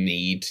constant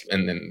need,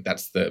 and then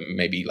that's the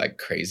maybe like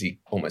crazy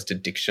almost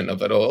addiction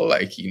of it all.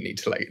 Like you need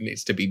to like it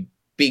needs to be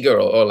bigger,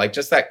 or like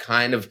just that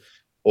kind of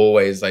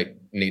always like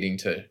needing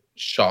to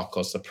shock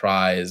or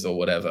surprise or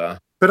whatever.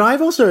 But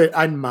I've also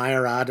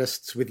admire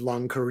artists with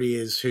long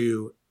careers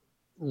who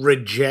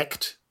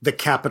reject the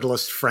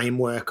capitalist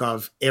framework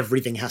of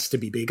everything has to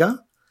be bigger.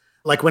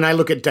 Like when I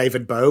look at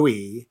David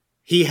Bowie,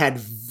 he had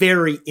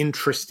very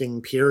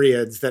interesting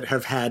periods that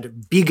have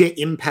had bigger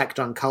impact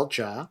on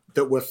culture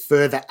that were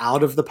further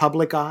out of the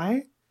public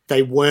eye.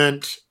 They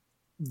weren't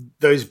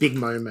those big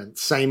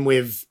moments. Same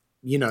with,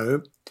 you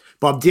know,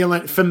 Bob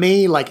Dylan. For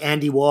me, like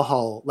Andy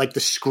Warhol, like the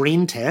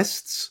screen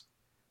tests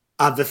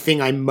are the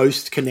thing I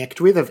most connect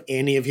with of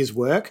any of his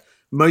work.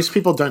 Most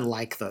people don't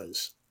like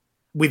those.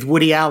 With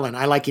Woody Allen,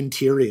 I like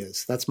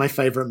Interiors. That's my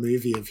favorite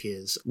movie of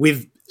his.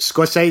 With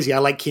Scorsese, I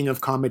like King of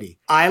Comedy.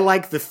 I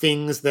like the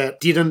things that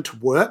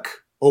didn't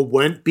work or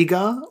weren't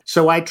bigger.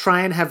 So I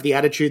try and have the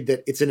attitude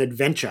that it's an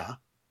adventure.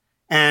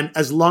 And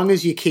as long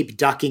as you keep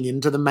ducking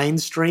into the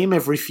mainstream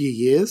every few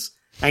years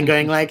and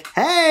going like,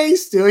 hey,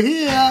 still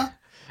here,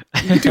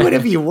 you can do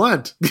whatever you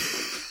want.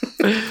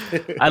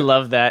 I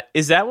love that.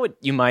 Is that what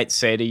you might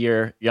say to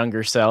your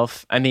younger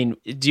self? I mean,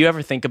 do you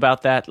ever think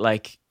about that?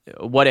 Like,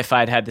 what if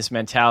I'd had this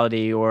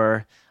mentality?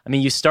 Or, I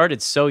mean, you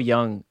started so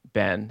young,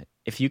 Ben.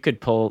 If you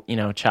could pull, you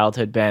know,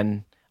 childhood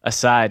Ben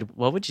aside,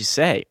 what would you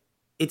say?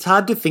 It's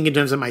hard to think in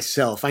terms of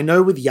myself. I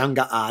know with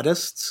younger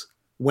artists,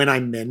 when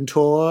I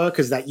mentor,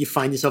 because that you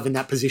find yourself in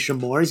that position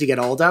more as you get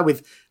older.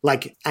 With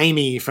like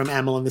Amy from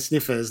Amyl and the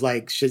Sniffers,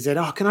 like she said,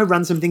 oh, can I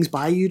run some things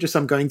by you just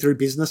I'm going through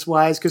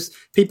business-wise? Because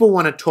people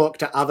want to talk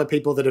to other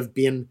people that have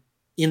been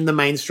in the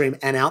mainstream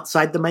and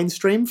outside the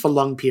mainstream for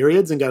long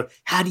periods and go,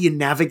 how do you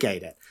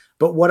navigate it?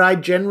 But what I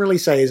generally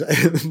say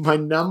is my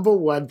number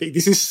one thing,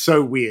 this is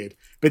so weird,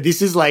 but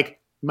this is like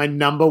my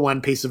number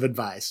one piece of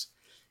advice,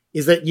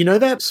 is that, you know,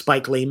 that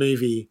Spike Lee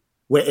movie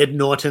where Ed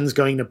Norton's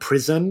going to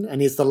prison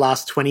and it's the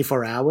last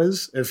 24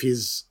 hours of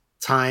his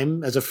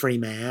time as a free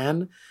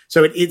man.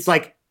 So it's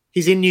like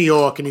he's in New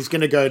York and he's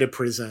going to go to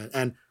prison.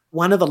 And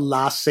one of the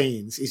last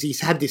scenes is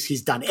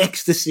he's done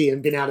ecstasy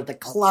and been out at the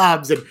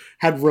clubs and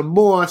had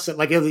remorse and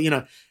like, you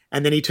know,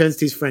 and then he turns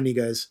to his friend, he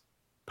goes,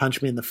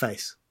 punch me in the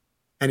face.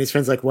 And his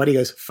friend's like, what? He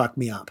goes, fuck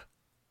me up.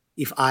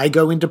 If I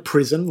go into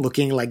prison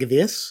looking like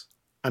this,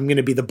 I'm going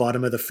to be the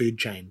bottom of the food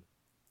chain.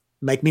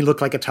 Make me look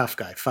like a tough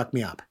guy. Fuck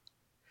me up.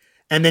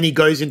 And then he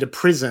goes into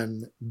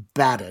prison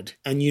battered.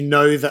 And you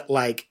know that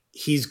like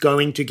he's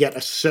going to get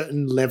a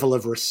certain level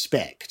of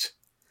respect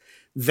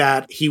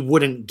that he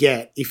wouldn't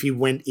get if he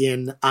went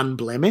in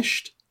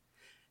unblemished.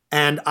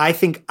 And I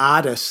think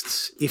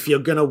artists, if you're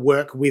going to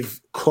work with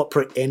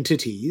corporate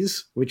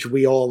entities, which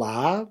we all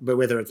are, but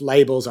whether it's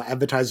labels or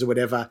advertisers or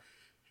whatever,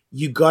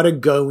 you got to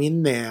go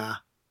in there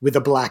with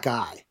a black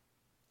eye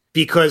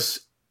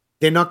because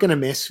they're not going to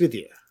mess with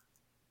you.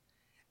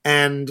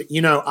 And,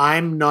 you know,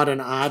 I'm not an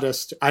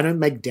artist. I don't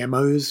make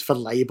demos for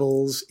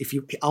labels.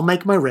 I'll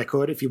make my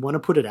record. If you want to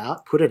put it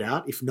out, put it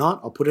out. If not,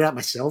 I'll put it out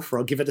myself or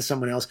I'll give it to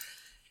someone else.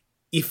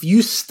 If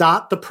you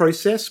start the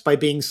process by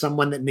being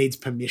someone that needs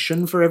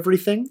permission for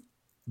everything,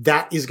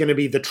 that is going to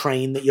be the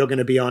train that you're going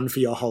to be on for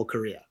your whole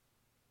career.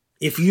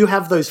 If you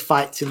have those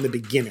fights in the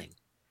beginning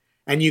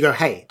and you go,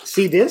 hey,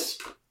 see this?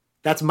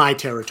 That's my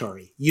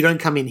territory. You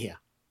don't come in here.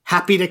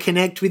 Happy to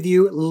connect with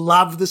you.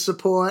 Love the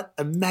support.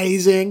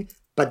 Amazing.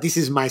 But this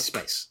is my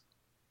space.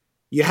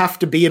 You have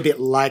to be a bit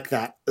like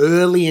that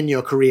early in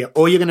your career,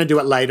 or you're going to do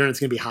it later and it's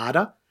going to be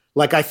harder.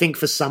 Like, I think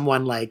for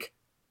someone like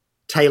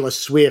Taylor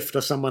Swift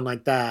or someone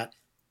like that,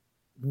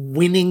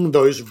 winning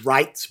those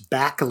rights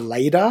back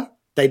later,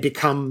 they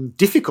become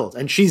difficult.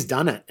 And she's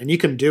done it, and you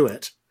can do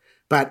it.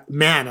 But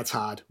man, it's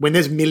hard. When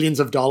there's millions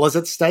of dollars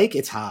at stake,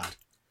 it's hard.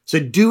 So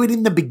do it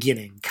in the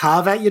beginning.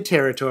 Carve out your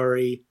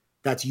territory.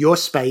 That's your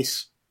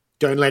space.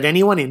 Don't let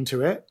anyone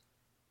into it.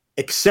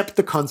 Accept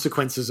the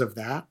consequences of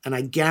that. And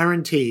I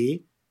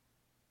guarantee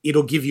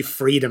it'll give you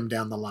freedom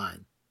down the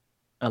line.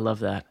 I love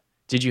that.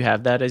 Did you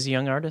have that as a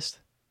young artist?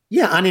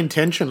 Yeah,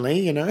 unintentionally,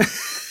 you know.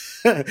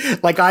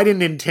 Like, I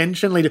didn't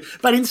intentionally do.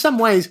 But in some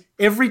ways,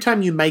 every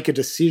time you make a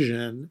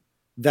decision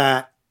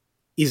that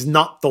is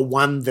not the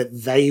one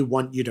that they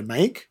want you to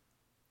make,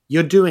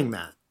 you're doing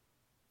that.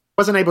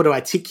 I wasn't able to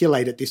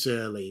articulate it this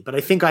early, but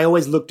I think I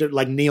always looked at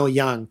like Neil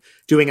Young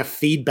doing a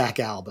feedback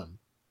album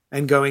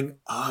and going,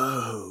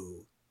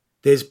 oh,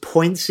 there's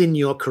points in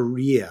your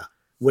career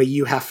where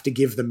you have to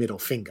give the middle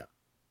finger.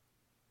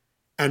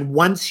 And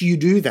once you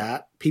do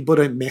that, people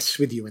don't mess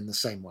with you in the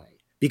same way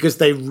because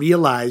they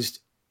realized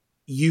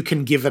you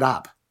can give it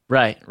up.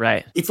 Right,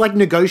 right. It's like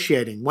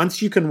negotiating.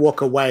 Once you can walk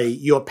away,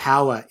 your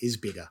power is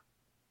bigger.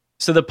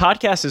 So the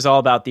podcast is all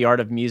about the art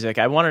of music.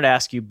 I wanted to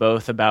ask you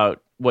both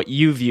about what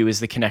you view as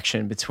the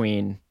connection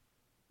between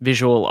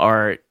visual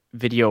art,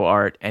 video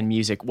art, and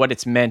music, what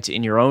it's meant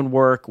in your own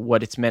work,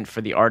 what it's meant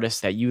for the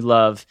artists that you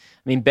love.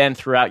 I mean, Ben,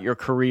 throughout your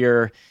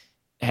career,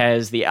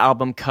 has the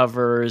album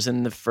covers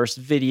and the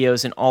first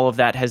videos and all of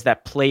that, has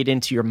that played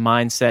into your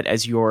mindset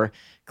as you're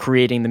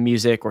creating the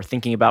music or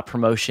thinking about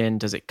promotion?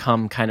 Does it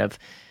come kind of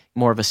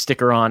more of a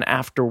sticker on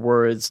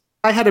afterwards?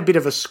 I had a bit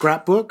of a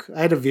scrapbook.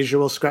 I had a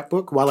visual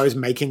scrapbook while I was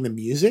making the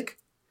music.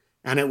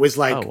 And it was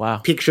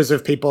like pictures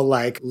of people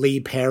like Lee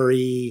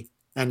Perry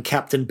and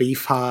Captain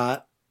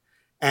Beefheart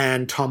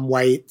and Tom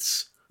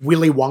Waits,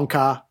 Willy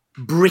Wonka,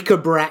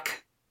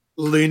 bric-a-brac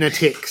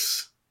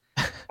lunatics,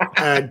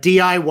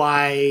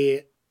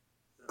 DIY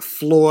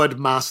flawed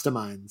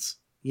masterminds,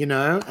 you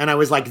know? And I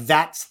was like,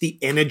 that's the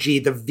energy,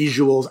 the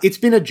visuals. It's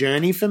been a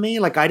journey for me.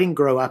 Like, I didn't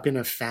grow up in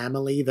a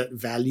family that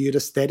valued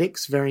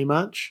aesthetics very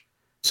much.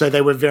 So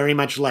they were very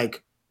much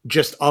like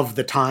just of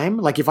the time.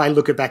 Like, if I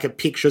look back at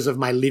pictures of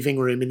my living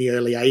room in the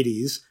early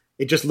 80s,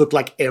 it just looked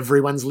like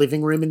everyone's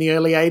living room in the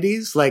early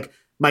 80s. Like,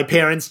 my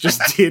parents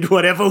just did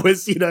whatever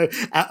was, you know,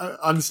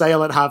 on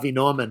sale at Harvey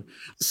Norman.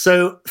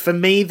 So for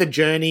me, the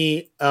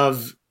journey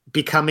of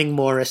becoming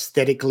more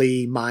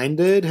aesthetically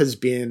minded has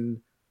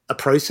been a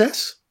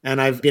process. And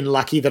I've been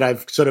lucky that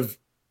I've sort of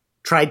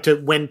tried to,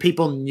 when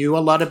people knew a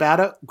lot about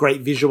it,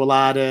 great visual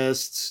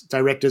artists,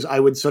 directors,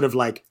 I would sort of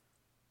like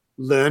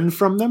learn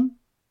from them.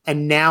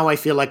 And now I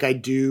feel like I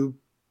do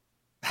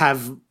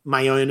have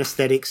my own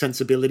aesthetic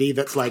sensibility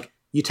that's like,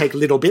 you take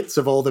little bits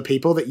of all the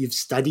people that you've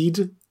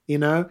studied, you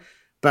know.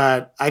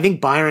 But I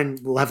think Byron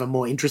will have a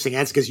more interesting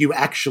answer because you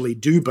actually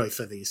do both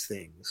of these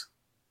things.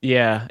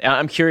 Yeah.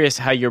 I'm curious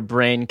how your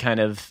brain kind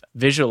of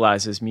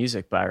visualizes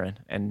music, Byron,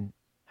 and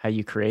how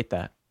you create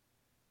that.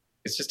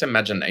 It's just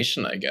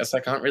imagination, I guess. I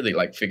can't really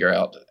like figure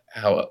out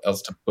how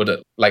else to put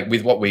it. Like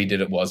with what we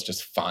did, it was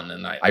just fun.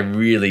 And I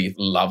really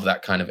love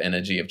that kind of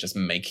energy of just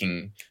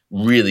making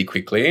really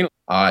quickly.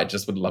 I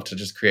just would love to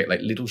just create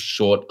like little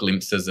short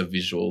glimpses of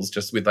visuals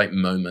just with like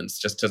moments,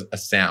 just to a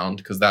sound.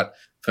 Because that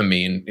for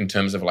me, in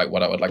terms of like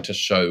what I would like to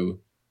show,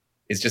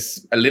 is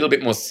just a little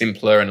bit more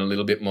simpler and a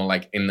little bit more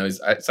like in those,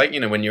 it's like, you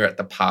know, when you're at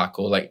the park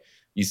or like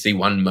you see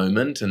one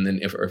moment and then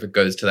if it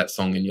goes to that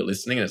song and you're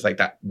listening and it's like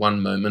that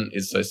one moment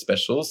is so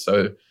special.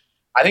 So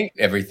I think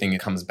everything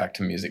comes back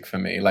to music for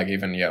me. Like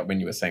even, yeah, when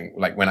you were saying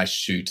like when I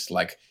shoot,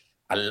 like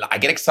I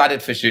get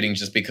excited for shooting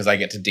just because I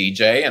get to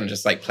DJ and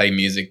just like play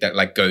music that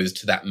like goes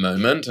to that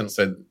moment. And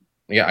so,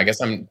 yeah, I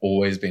guess I'm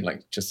always been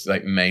like just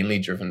like mainly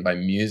driven by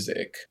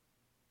music.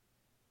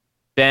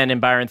 Ben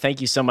and Byron, thank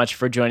you so much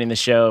for joining the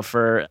show,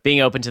 for being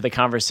open to the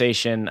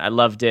conversation. I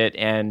loved it.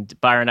 And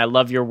Byron, I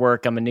love your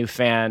work. I'm a new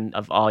fan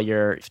of all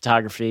your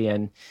photography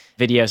and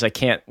videos. I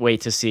can't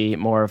wait to see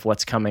more of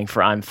what's coming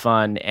for I'm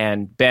Fun.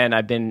 And Ben,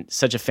 I've been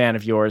such a fan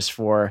of yours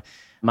for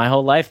my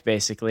whole life,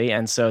 basically.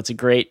 And so it's a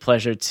great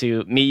pleasure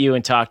to meet you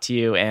and talk to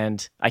you.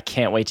 And I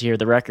can't wait to hear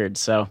the record.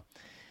 So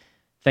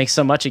thanks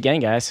so much again,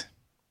 guys.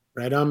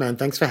 Right on, man.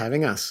 Thanks for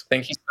having us.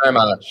 Thank you so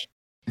much.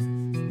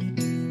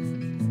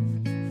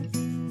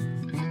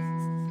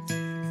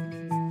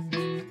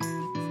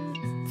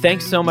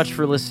 Thanks so much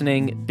for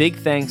listening. Big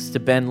thanks to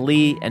Ben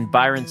Lee and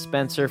Byron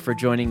Spencer for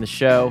joining the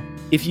show.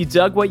 If you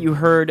dug what you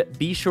heard,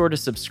 be sure to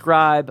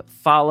subscribe,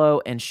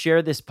 follow, and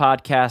share this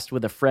podcast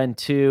with a friend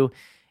too.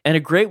 And a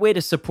great way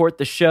to support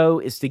the show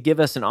is to give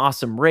us an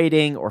awesome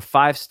rating or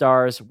 5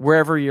 stars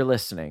wherever you're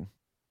listening.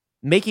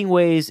 Making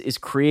Ways is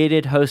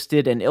created,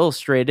 hosted, and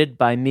illustrated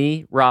by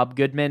me, Rob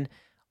Goodman.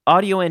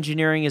 Audio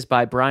engineering is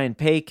by Brian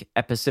Paik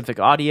at Pacific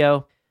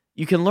Audio.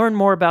 You can learn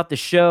more about the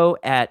show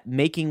at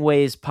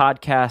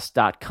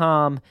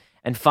makingwayspodcast.com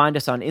and find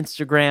us on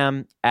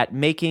Instagram at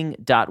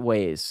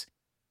making.ways.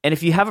 And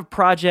if you have a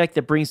project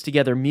that brings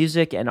together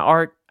music and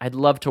art, I'd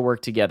love to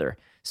work together.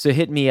 So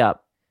hit me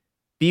up.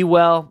 Be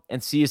well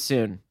and see you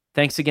soon.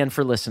 Thanks again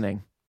for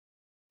listening.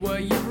 Were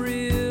you